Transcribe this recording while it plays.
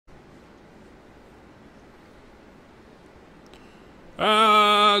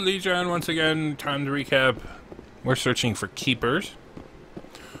Legion, once again, time to recap. We're searching for keepers.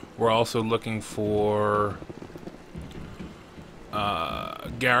 We're also looking for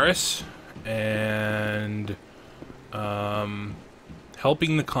Garrus and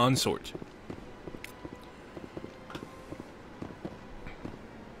helping the consort.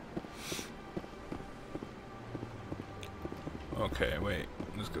 Okay, wait.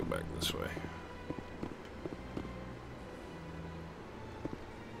 Let's go back this way.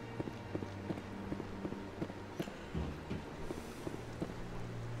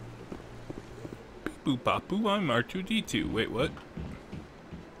 Beep boop bop boo, I'm R2D2. Wait, what?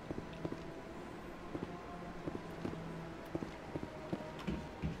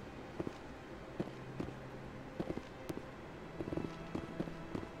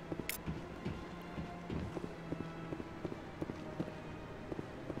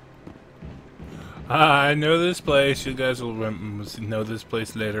 I know this place. You guys will know this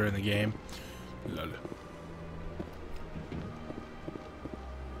place later in the game. Lol.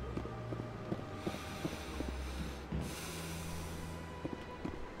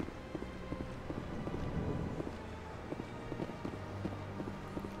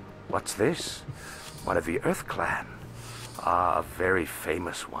 What's this? One of the Earth Clan. Ah, a very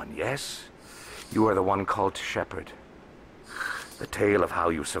famous one, yes? You are the one called Shepherd. The tale of how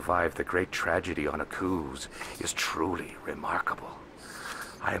you survived the great tragedy on Akuz is truly remarkable.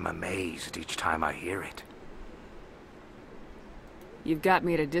 I am amazed each time I hear it. You've got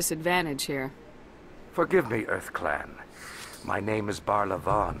me at a disadvantage here. Forgive me, Earth Clan. My name is Barla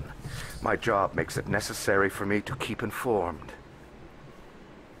Vaughn. My job makes it necessary for me to keep informed.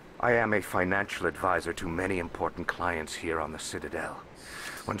 I am a financial advisor to many important clients here on the Citadel.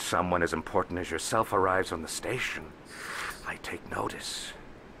 When someone as important as yourself arrives on the station, I take notice.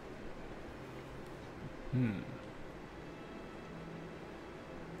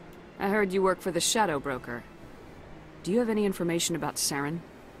 I heard you work for the Shadow Broker. Do you have any information about Saren?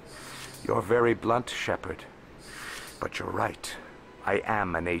 You're very blunt, Shepherd. But you're right. I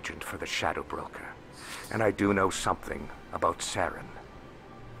am an agent for the Shadow Broker. And I do know something about Saren.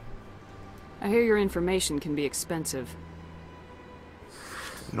 I hear your information can be expensive.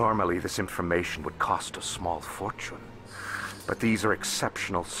 Normally, this information would cost a small fortune. But these are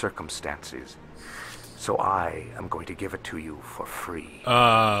exceptional circumstances. So I am going to give it to you for free.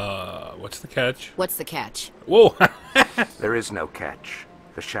 What's the catch? What's the catch? Whoa! There is no catch.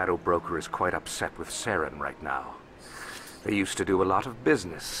 The Shadow Broker is quite upset with Saren right now. They used to do a lot of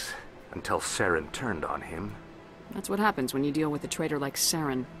business, until Saren turned on him. That's what happens when you deal with a traitor like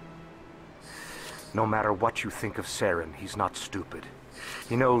Saren. No matter what you think of Saren, he's not stupid.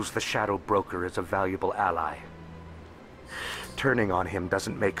 He knows the Shadow Broker is a valuable ally. Turning on him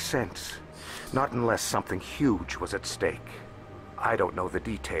doesn't make sense. Not unless something huge was at stake. I don't know the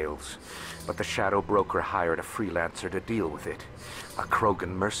details, but the Shadow Broker hired a freelancer to deal with it. A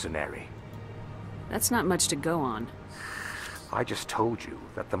Krogan mercenary. That's not much to go on. I just told you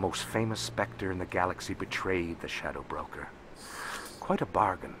that the most famous Spectre in the galaxy betrayed the Shadow Broker. Quite a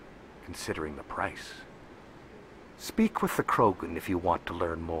bargain, considering the price. Speak with the Krogan if you want to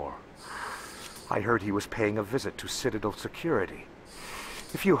learn more. I heard he was paying a visit to Citadel security.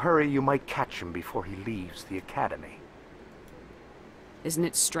 If you hurry, you might catch him before he leaves the Academy. Isn't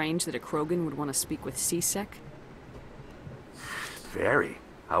it strange that a Krogan would want to speak with C-Sec? Very.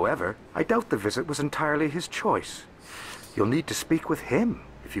 However, I doubt the visit was entirely his choice. You'll need to speak with him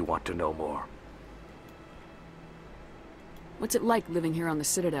if you want to know more. What's it like living here on the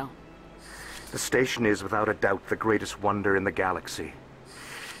Citadel? The station is without a doubt the greatest wonder in the galaxy.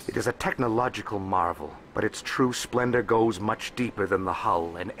 It is a technological marvel, but its true splendor goes much deeper than the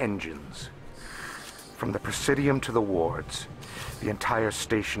hull and engines. From the Presidium to the wards, the entire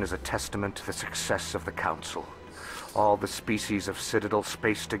station is a testament to the success of the Council. All the species of Citadel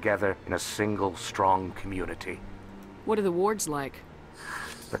spaced together in a single, strong community. What are the wards like?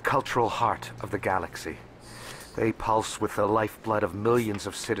 The cultural heart of the galaxy. They pulse with the lifeblood of millions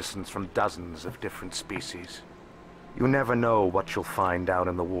of citizens from dozens of different species. You never know what you'll find down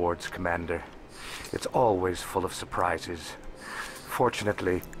in the wards, Commander. It's always full of surprises.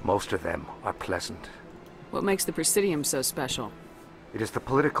 Fortunately, most of them are pleasant. What makes the Presidium so special? It is the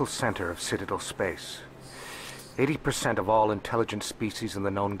political center of Citadel space. 80% of all intelligent species in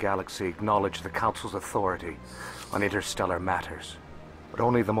the known galaxy acknowledge the Council's authority on interstellar matters. But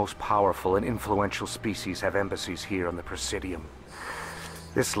only the most powerful and influential species have embassies here on the Presidium.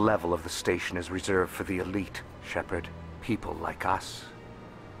 This level of the station is reserved for the elite, Shepherd. People like us.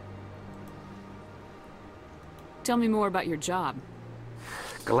 Tell me more about your job.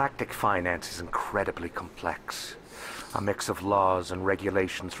 Galactic finance is incredibly complex. A mix of laws and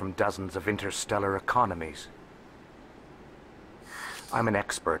regulations from dozens of interstellar economies. I'm an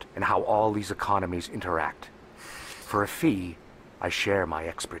expert in how all these economies interact. For a fee, I share my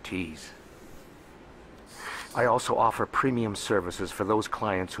expertise. I also offer premium services for those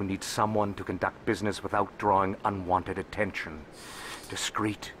clients who need someone to conduct business without drawing unwanted attention.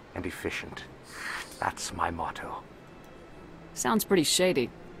 Discreet and efficient. That's my motto. Sounds pretty shady.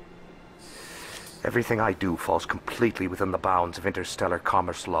 Everything I do falls completely within the bounds of interstellar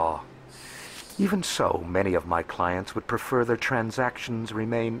commerce law. Even so, many of my clients would prefer their transactions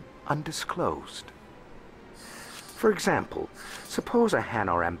remain undisclosed. For example, suppose a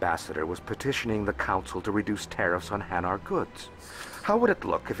Hanar ambassador was petitioning the council to reduce tariffs on Hanar goods. How would it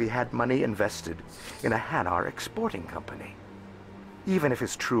look if he had money invested in a Hanar exporting company? Even if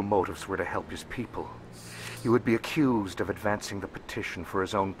his true motives were to help his people, he would be accused of advancing the petition for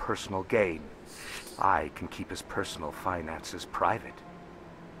his own personal gain. I can keep his personal finances private.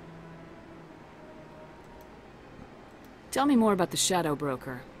 Tell me more about the Shadow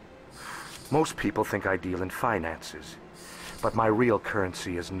Broker. Most people think I deal in finances, but my real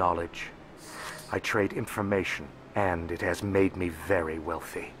currency is knowledge. I trade information, and it has made me very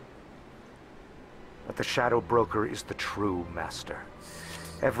wealthy. But the Shadow Broker is the true master.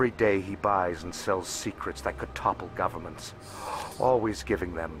 Every day he buys and sells secrets that could topple governments, always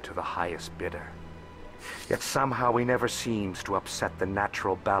giving them to the highest bidder. Yet somehow he never seems to upset the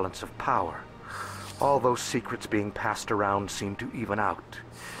natural balance of power. All those secrets being passed around seem to even out.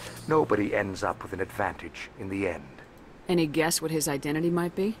 Nobody ends up with an advantage in the end. Any guess what his identity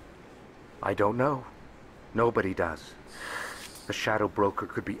might be? I don't know. Nobody does. The Shadow Broker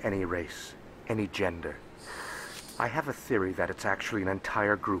could be any race, any gender. I have a theory that it's actually an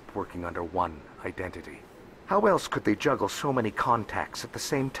entire group working under one identity. How else could they juggle so many contacts at the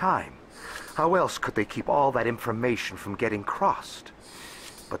same time? How else could they keep all that information from getting crossed?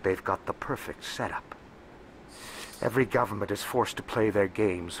 But they've got the perfect setup. Every government is forced to play their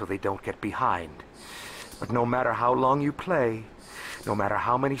game so they don't get behind. But no matter how long you play, no matter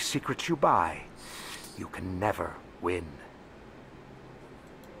how many secrets you buy, you can never win.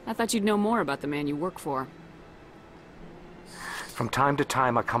 I thought you'd know more about the man you work for. From time to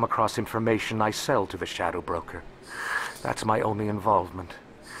time I come across information I sell to the Shadow Broker. That's my only involvement.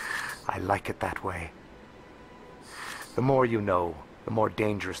 I like it that way. The more you know, the more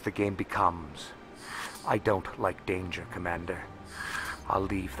dangerous the game becomes. I don't like danger, Commander. I'll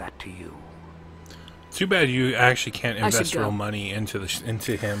leave that to you. Too bad you actually can't I should invest go. real money into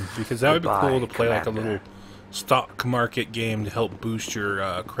him, because that would be Goodbye, cool to play like a Commander. little stock market game to help boost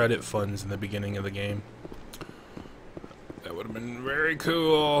your credit funds in the beginning of the game. That would have been very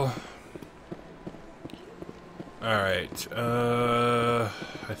cool. Alright, I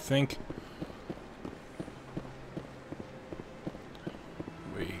think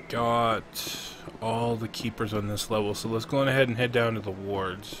we got all the keepers on this level, so let's go on ahead and head down to the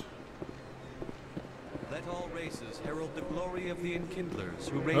wards. Let all races herald the glory of the Enkindlers,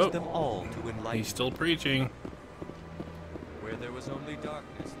 who raised them all to enlighten. He's still preaching. Where there was only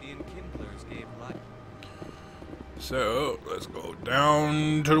darkness, the Enkindlers gave light. So, let's go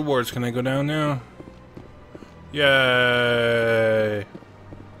down to the wards. Can I go down now? Yay!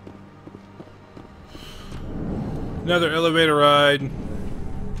 Another elevator ride.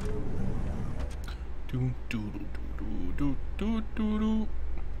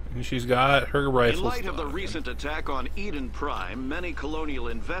 And she's got her rifles. In light of the recent attack on Eden Prime, many colonial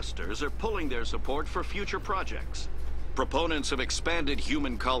investors are pulling their support for future projects. Proponents of expanded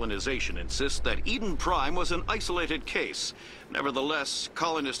human colonization insist that Eden Prime was an isolated case. Nevertheless,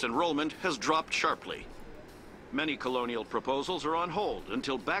 colonist enrollment has dropped sharply. Many colonial proposals are on hold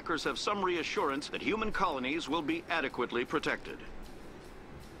until backers have some reassurance that human colonies will be adequately protected.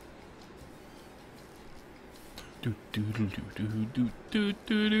 Do do do do do do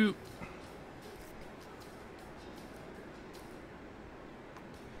do do.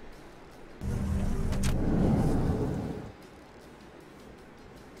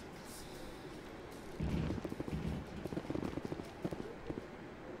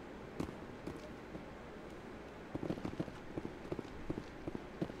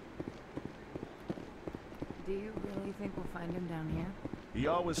 Do you really think we'll find him down here? He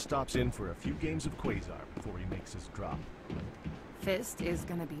always stops in for a few games of Quasar before he makes his drop. Fist is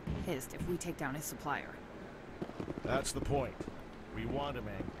gonna be pissed if we take down his supplier. That's the point. We want him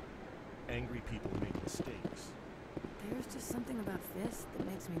angry. Angry people make mistakes. There's just something about Fist that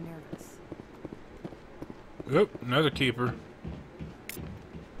makes me nervous. Oop, another keeper.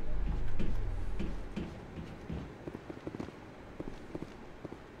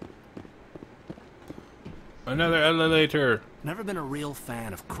 Another elevator. Never been a real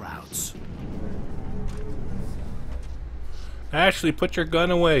fan of crowds. Ashley, put your gun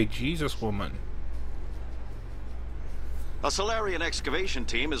away. Jesus, woman. A Solarian excavation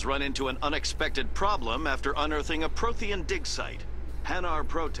team has run into an unexpected problem after unearthing a Prothean dig site. Hanar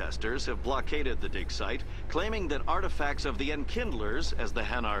protesters have blockaded the dig site, claiming that artifacts of the Enkindlers, as the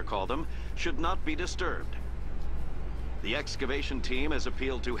Hanar call them, should not be disturbed. The excavation team has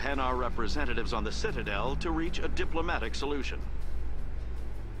appealed to Hanar representatives on the Citadel to reach a diplomatic solution.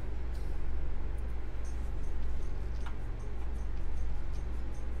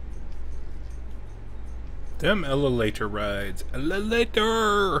 Them elevator rides.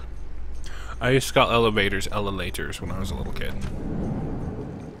 Elevator! I used to call elevators elevators when I was a little kid.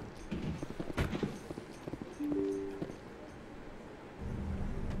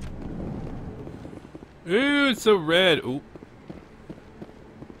 Ooh, it's so red. Ooh.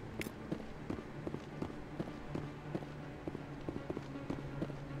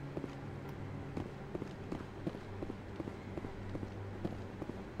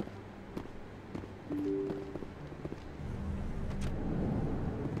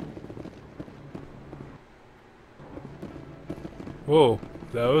 Whoa,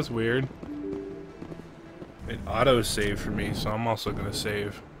 that was weird. It auto-saved for me, so I'm also gonna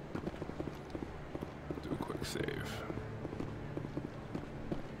save. Do a quick save.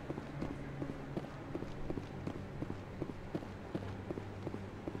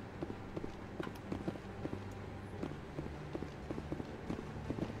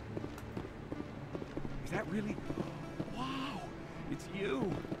 Is that really? Wow, it's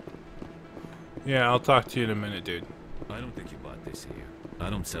you. Yeah, I'll talk to you in a minute, dude. I don't think you bought this here. I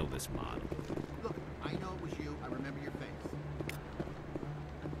don't sell this model. Look, I know it was you. I remember your face.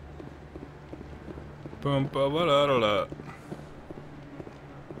 Boom, ba ba da da da.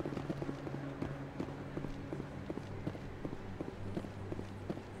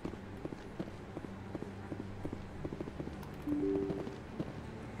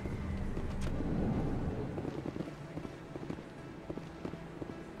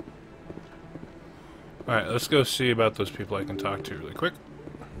 Alright, let's go see about those people I can talk to really quick.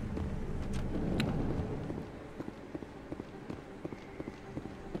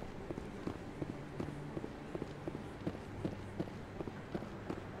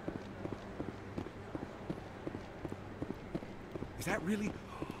 Is that really?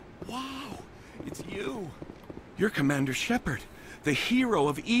 Wow, it's you. You're Commander Shepard, the hero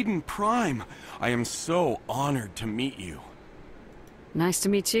of Eden Prime. I am so honored to meet you. Nice to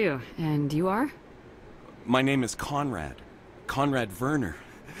meet you. And you are? My name is Conrad. Conrad Werner.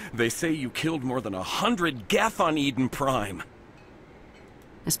 They say you killed more than 100 Geth on Eden Prime.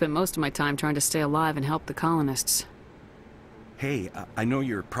 I spent most of my time trying to stay alive and help the colonists. Hey, I know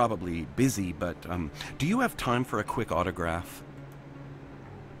you're probably busy, but do you have time for a quick autograph?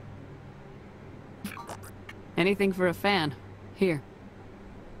 Anything for a fan. Here.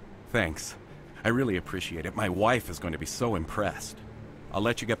 Thanks. I really appreciate it. My wife is going to be so impressed. I'll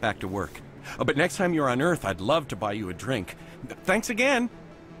let you get back to work. But next time you're on Earth, I'd love to buy you a drink. Thanks again!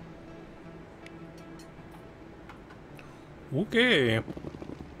 Okay.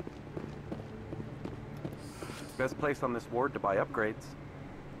 Best place on this ward to buy upgrades.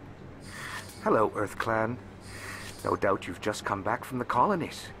 Hello, Earth Clan. No doubt you've just come back from the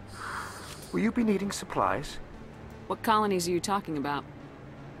colonies. Will you be needing supplies? What colonies are you talking about?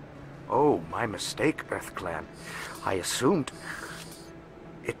 Oh, my mistake, Earth Clan. I assumed...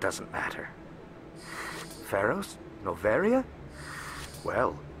 It doesn't matter. Pharos? Noveria?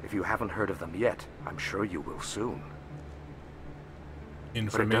 Well, if you haven't heard of them yet, I'm sure you will soon. Information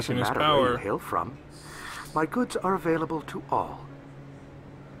is but it doesn't matter where power. you hail from. My goods are available to all.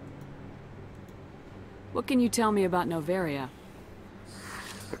 What can you tell me about Noveria?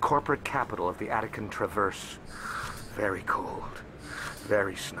 The corporate capital of the Attican Traverse. Very cold.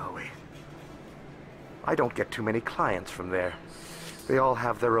 Very snowy. I don't get too many clients from there. They all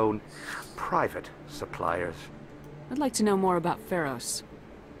have their own private suppliers. I'd like to know more about Pharos.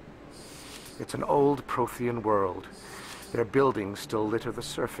 It's an old Prothean world. Their buildings still litter the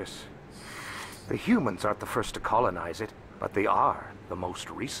surface. The humans aren't the first to colonize it, but they are the most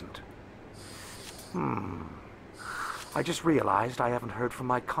recent. I just realized I haven't heard from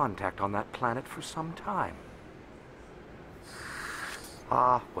my contact on that planet for some time.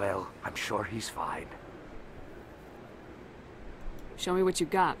 Ah, well, I'm sure he's fine. Show me what you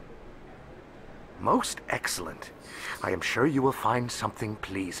got. Most excellent. I am sure you will find something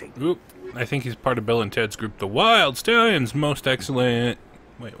pleasing. Oop. I think he's part of Bill and Ted's group, The Wild Stallions. Most excellent.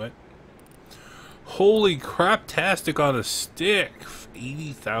 Wait, what? Holy crap-tastic on a stick.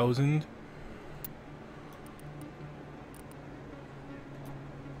 80,000.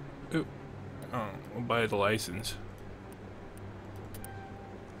 Oh, we'll buy the license.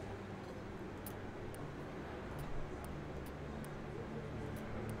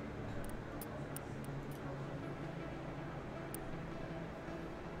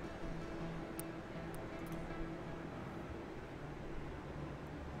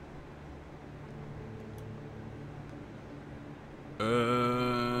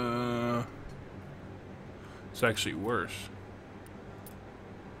 It's actually worse.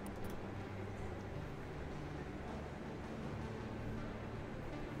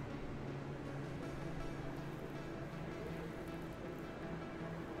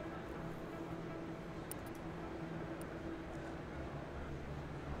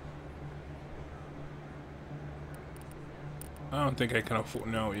 I don't think I can afford.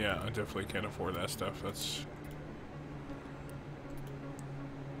 No, yeah, I definitely can't afford that stuff. That's.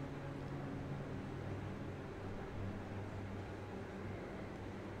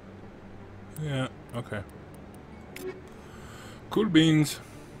 Yeah, okay. Cool beans.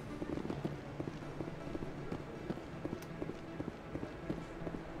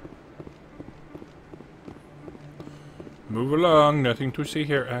 Move along, nothing to see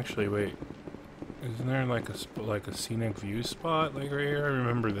here. Actually, wait. Isn't there like a scenic view spot like right here? I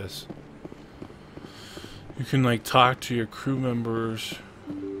remember this. You can like talk to your crew members.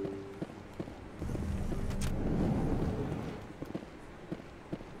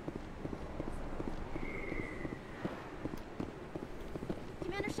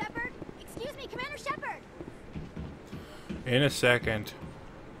 Commander Shepard? Excuse me, Commander Shepard! In a second.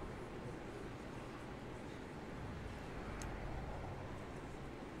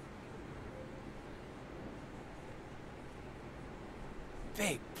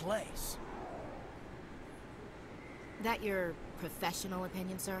 Big place. That your professional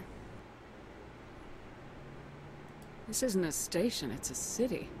opinion, sir? This isn't a station, it's a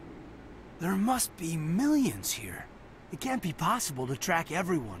city. There must be millions here. It can't be possible to track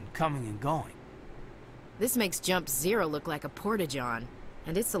everyone coming and going. This makes Jump Zero look like a porta-john,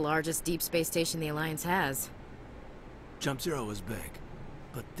 and it's the largest deep space station the Alliance has. Jump Zero is big,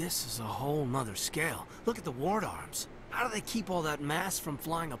 but this is a whole nother scale. Look at the ward arms. How do they keep all that mass from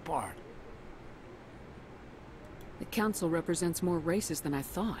flying apart? The Council represents more races than I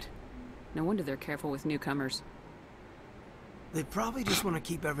thought. No wonder they're careful with newcomers. They probably just want to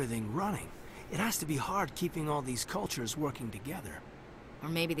keep everything running. It has to be hard keeping all these cultures working together. Or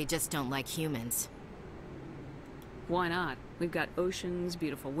maybe they just don't like humans. Why not? We've got oceans,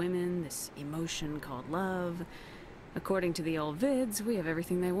 beautiful women, this emotion called love. According to the old vids, we have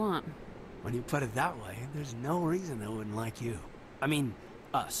everything they want. When you put it that way, there's no reason they wouldn't like you. I mean,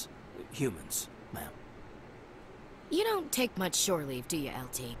 us. Humans, ma'am. You don't take much shore leave, do you,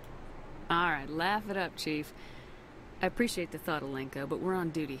 LT? Alright, laugh it up, Chief. I appreciate the thought, Alenko, but we're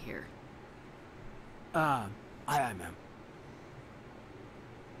on duty here. Aye, ma'am.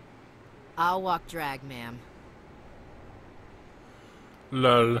 I'll walk drag, ma'am.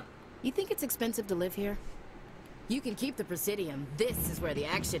 Lol. You think it's expensive to live here? You can keep the Presidium. This is where the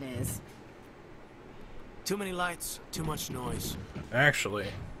action is. Too many lights, too much noise. Actually.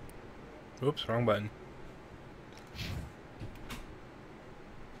 Oops, wrong button.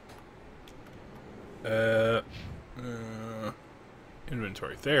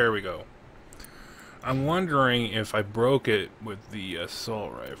 Inventory. There we go. I'm wondering if I broke it with the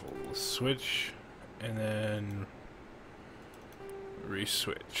assault rifle. We'll switch and then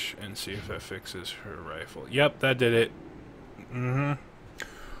re-switch and see if that fixes her rifle. Yep, that did it.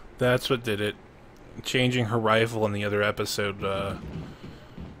 That's what did it. Changing her rifle in the other episode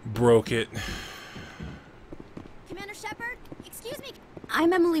broke it. Commander Shepard? Excuse me.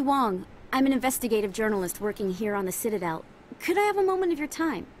 I'm Emily Wong. I'm an investigative journalist working here on the Citadel. Could I have a moment of your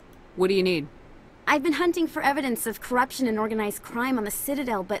time? What do you need? I've been hunting for evidence of corruption and organized crime on the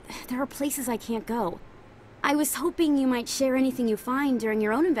Citadel, but there are places I can't go. I was hoping you might share anything you find during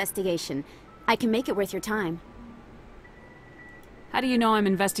your own investigation. I can make it worth your time. How do you know I'm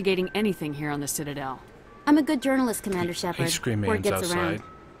investigating anything here on the Citadel? I'm a good journalist, Commander Shepard. Ice cream Word man's gets outside. around.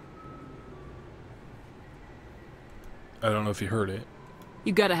 I don't know if you heard it.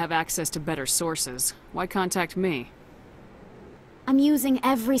 You gotta have access to better sources. Why contact me? I'm using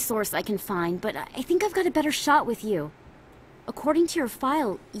every source I can find, but I think I've got a better shot with you. According to your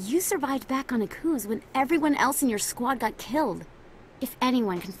file, you survived back on Akuz when everyone else in your squad got killed. If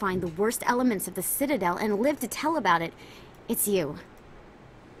anyone can find the worst elements of the Citadel and live to tell about it, it's you.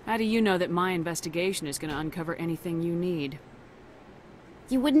 How do you know that my investigation is gonna uncover anything you need?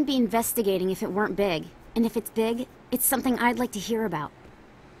 You wouldn't be investigating if it weren't big. And if it's big, it's something I'd like to hear about.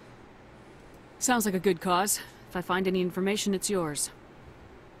 Sounds like a good cause. If I find any information, it's yours.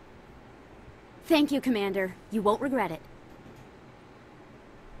 Thank you, Commander. You won't regret it.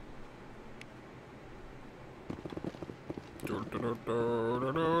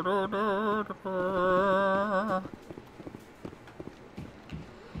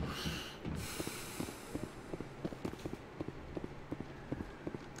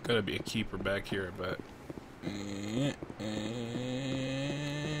 Gotta be a keeper back here, but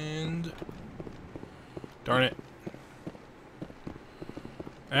and darn it,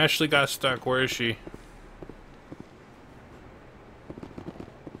 Ashley got stuck. Where is she?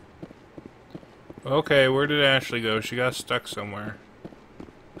 Okay, where did Ashley go? She got stuck somewhere.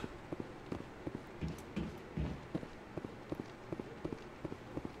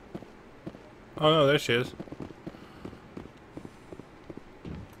 Oh no, there she is.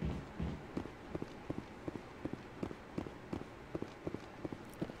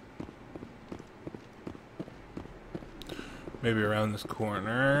 Maybe around this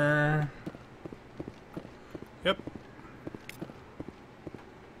corner. Yep.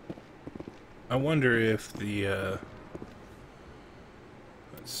 I wonder if the,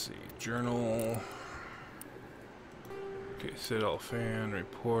 let's see, journal. Okay, Citadel fan,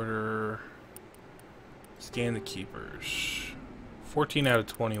 reporter. Scan the keepers. 14 out of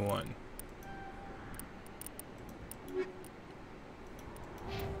 21.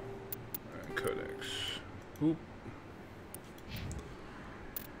 Codex. Oop.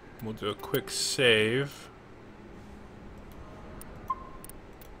 We'll do a quick save.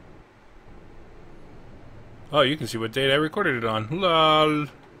 Oh, you can see what date I recorded it on. Lol.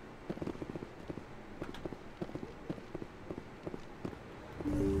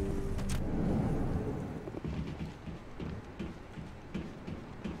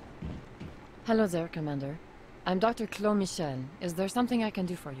 Hello there, Commander. I'm Dr. Claude Michel. Is there something I can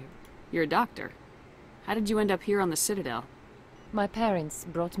do for you? You're a doctor. How did you end up here on the Citadel? My parents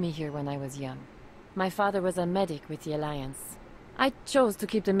brought me here when I was young. My father was a medic with the Alliance. I chose to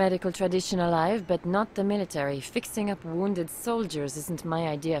keep the medical tradition alive, but not the military. Fixing up wounded soldiers isn't my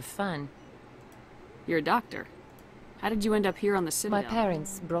idea of fun. You're a doctor. How did you end up here on the Citadel? My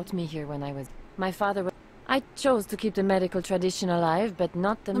parents brought me here when I was... My father was... I chose to keep the medical tradition alive, but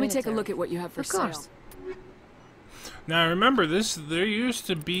not the military. Let me take a look at what you have for sale. Of course. Now remember this, there used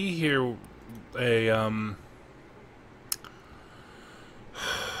to be here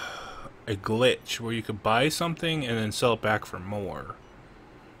a glitch where you could buy something and then sell it back for more.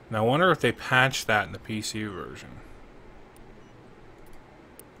 Now I wonder if they patched that in the PC version.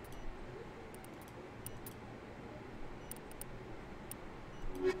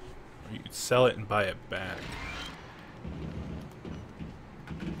 Or you could sell it and buy it back.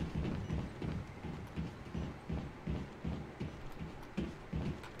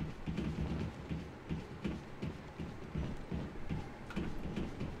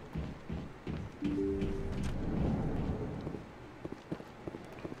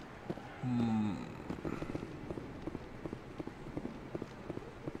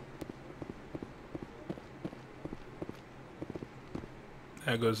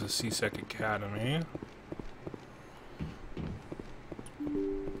 That goes to C-Sec Academy.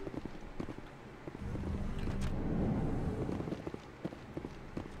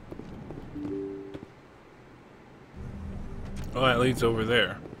 Oh, that leads over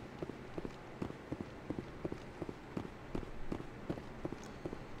there.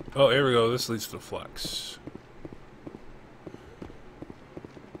 Oh, here we go. This leads to Flux.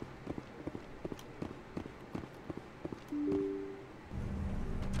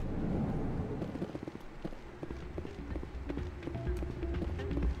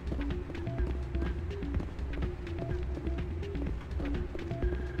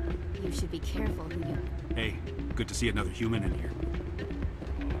 You should be careful who you... Hey, good to see another human in here.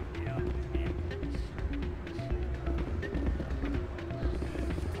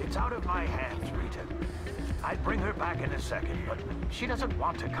 It's out of my hands, Rita. I'd bring her back in a second, but she doesn't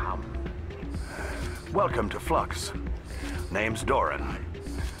want to come. Welcome to Flux. Name's Doran.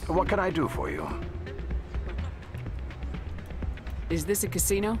 What can I do for you? Is this a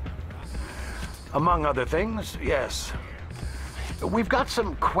casino? Among other things, yes. We've got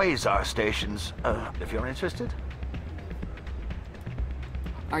some quasar stations, if you're interested.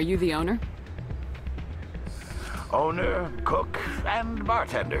 Are you the owner? Owner, cook, and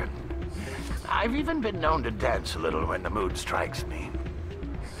bartender. I've even been known to dance a little when the mood strikes me.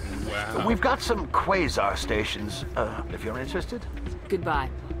 Wow. We've got some quasar stations, if you're interested.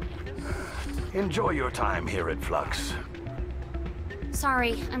 Goodbye. Enjoy your time here at Flux.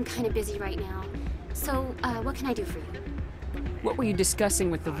 Sorry, I'm kind of busy right now. So, what can I do for you? What were you discussing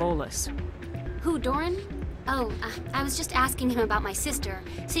with the Volus? Who, Doran? Oh, I was just asking him about my sister.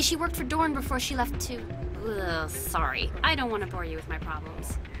 See, she worked for Dorn before she left to... Ugh, sorry. I don't want to bore you with my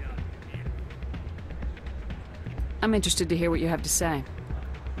problems. I'm interested to hear what you have to say.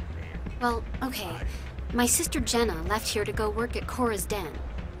 Well, okay. My sister Jenna left here to go work at Cora's Den.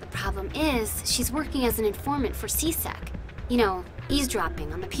 The problem is, she's working as an informant for CSEC. You know,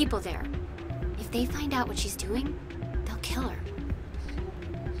 eavesdropping on the people there. If they find out what she's doing, they'll kill her.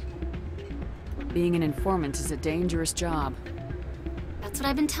 Being an informant is a dangerous job. That's what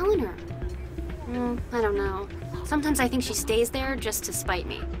I've been telling her. I don't know. Sometimes I think she stays there just to spite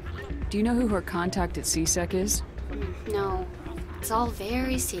me. Do you know who her contact at CSEC is? No. It's all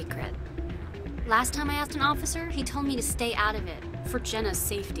very secret. Last time I asked an officer, he told me to stay out of it, for Jenna's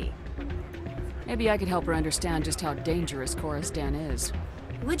safety. Maybe I could help her understand just how dangerous Cora's Den is.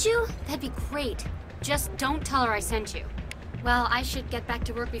 Would you? That'd be great. Just don't tell her I sent you. Well, I should get back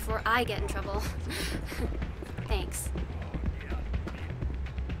to work before I get in trouble. Thanks.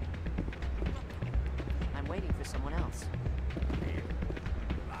 I'm waiting for someone else.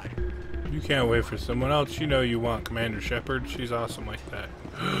 You can't wait for someone else. You know you want Commander Shepard. She's awesome like that.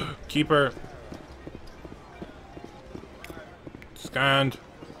 Keep her. Scanned.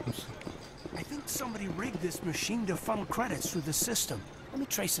 I think somebody rigged this machine to funnel credits through the system. Let me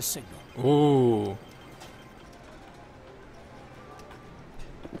trace a signal. Ooh.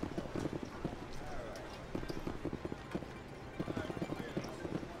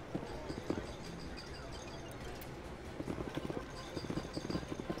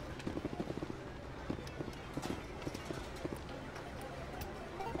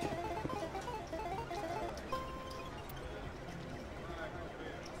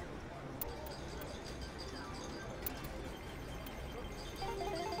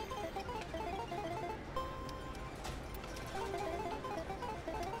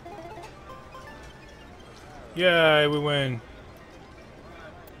 Yay, we win.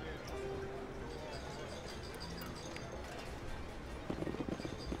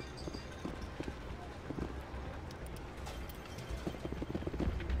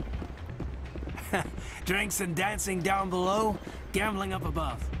 Drinks and dancing down below, gambling up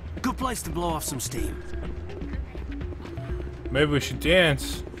above. Good place to blow off some steam. Maybe we should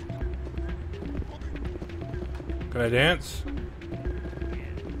dance. Can I dance?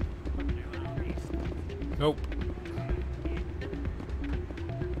 Nope.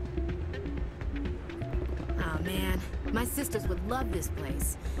 Oh man, my sisters would love this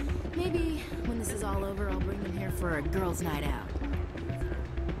place. Maybe when this is all over, I'll bring them here for a girls' night out.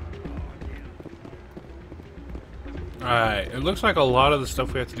 Alright, it looks like a lot of the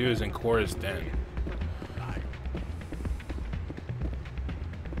stuff we have to do is in Cora's Den.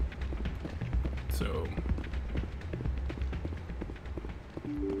 So...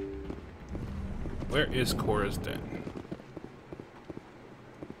 where is Cora's Den?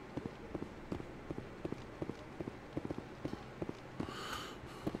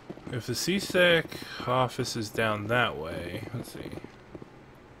 If the CSEC office is down that way, let's see.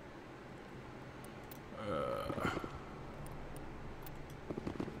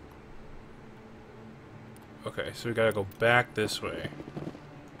 Okay, so we gotta go back this way.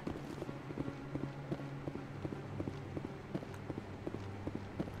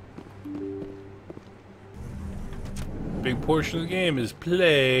 Big portion of the game is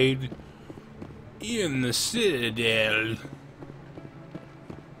played in the Citadel.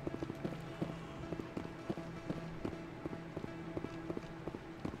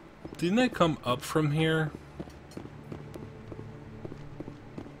 Didn't I come up from here?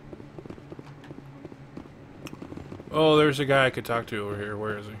 Oh, there's a guy I could talk to over here.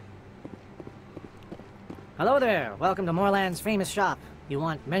 Where is he? Hello there. Welcome to Moorland's famous shop. You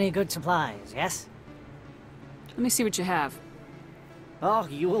want many good supplies, yes? Let me see what you have. Oh,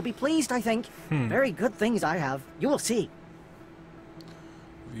 you will be pleased, I think. Very good things I have. You will see.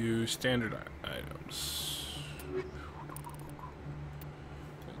 View standard items.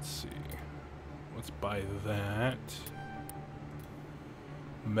 Let's see. Let's buy that.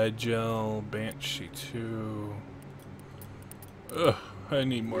 Medgel, Banshee 2. Ugh, I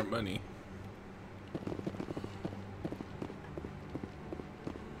need more money.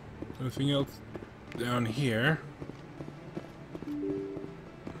 Anything else down here?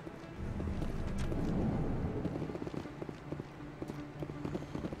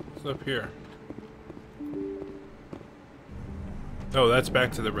 What's up here? Oh, that's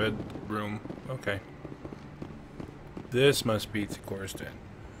back to the red room. Okay. This must be to Cora's Den.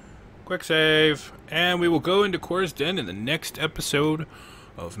 Quick save. And we will go into Cora's Den in the next episode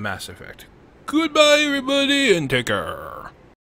of Mass Effect. Goodbye, everybody, and take care.